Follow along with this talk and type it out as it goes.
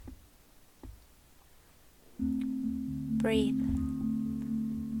Breathe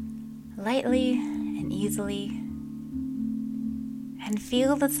lightly and easily, and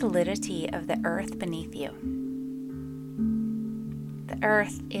feel the solidity of the earth beneath you. The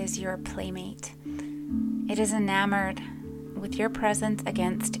earth is your playmate. It is enamored with your presence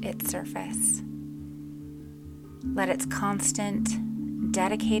against its surface. Let its constant,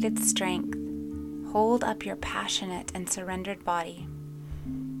 dedicated strength hold up your passionate and surrendered body.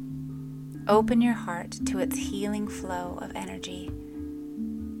 Open your heart to its healing flow of energy.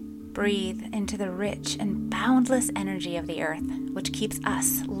 Breathe into the rich and boundless energy of the earth, which keeps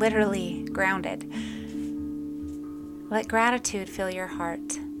us literally grounded. Let gratitude fill your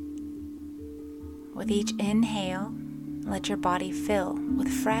heart. With each inhale, let your body fill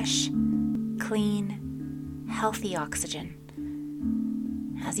with fresh, clean, healthy oxygen.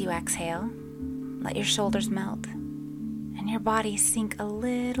 As you exhale, let your shoulders melt and your body sink a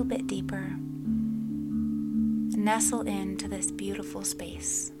little bit deeper. Nestle into this beautiful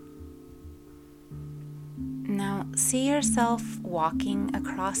space. Now, see yourself walking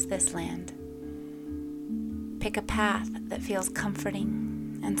across this land. Pick a path that feels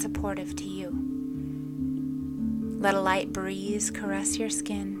comforting and supportive to you. Let a light breeze caress your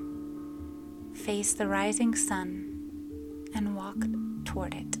skin. Face the rising sun and walk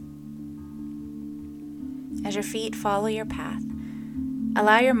toward it. As your feet follow your path,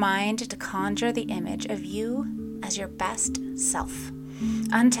 allow your mind to conjure the image of you as your best self,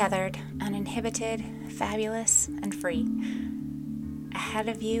 untethered, uninhibited, fabulous, and free. Ahead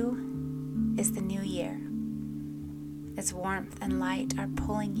of you is the new year. Its warmth and light are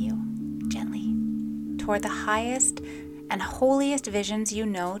pulling you gently toward the highest and holiest visions you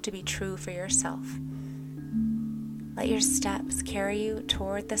know to be true for yourself. Let your steps carry you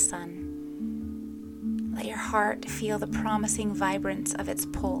toward the sun. Let your heart feel the promising vibrance of its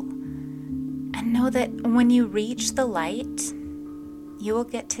pull. And know that when you reach the light, you will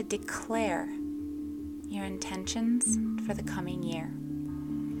get to declare your intentions for the coming year.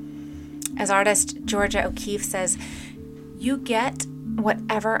 As artist Georgia O'Keeffe says, you get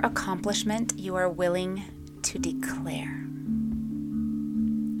whatever accomplishment you are willing to declare.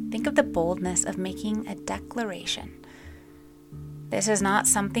 Think of the boldness of making a declaration. This is not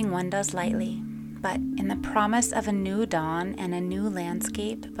something one does lightly, but in the promise of a new dawn and a new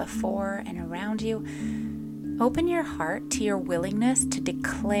landscape before and around you, open your heart to your willingness to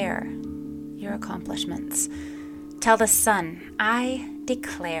declare your accomplishments. Tell the sun, I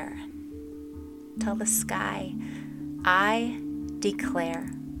declare. Tell the sky, I declare.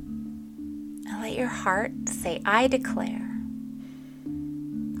 And let your heart say, I declare.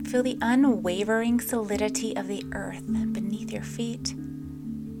 Feel the unwavering solidity of the earth beneath your feet,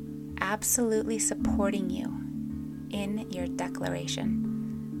 absolutely supporting you in your declaration.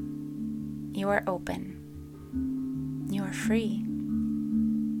 You are open. You are free.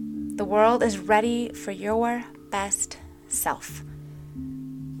 The world is ready for your best self.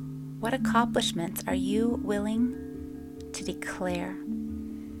 What accomplishments are you willing to declare?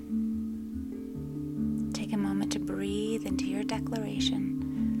 Take a moment to breathe into your declaration.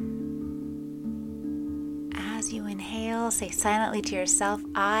 As you inhale, say silently to yourself,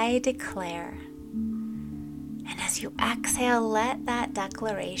 I declare. And as you exhale, let that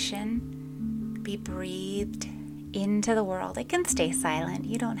declaration be breathed into the world. It can stay silent.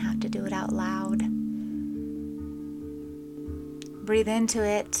 You don't have to do it out loud. Breathe into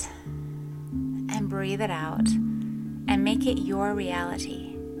it and breathe it out and make it your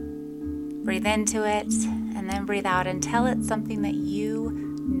reality. Breathe into it and then breathe out until it's something that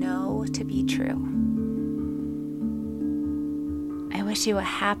you know to be true. I wish you a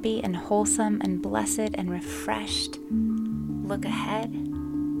happy and wholesome and blessed and refreshed look ahead.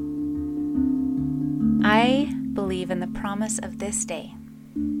 I believe in the promise of this day.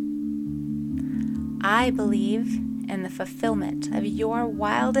 I believe in the fulfillment of your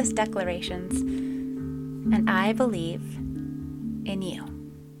wildest declarations, and I believe in you.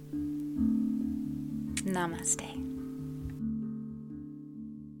 Namaste.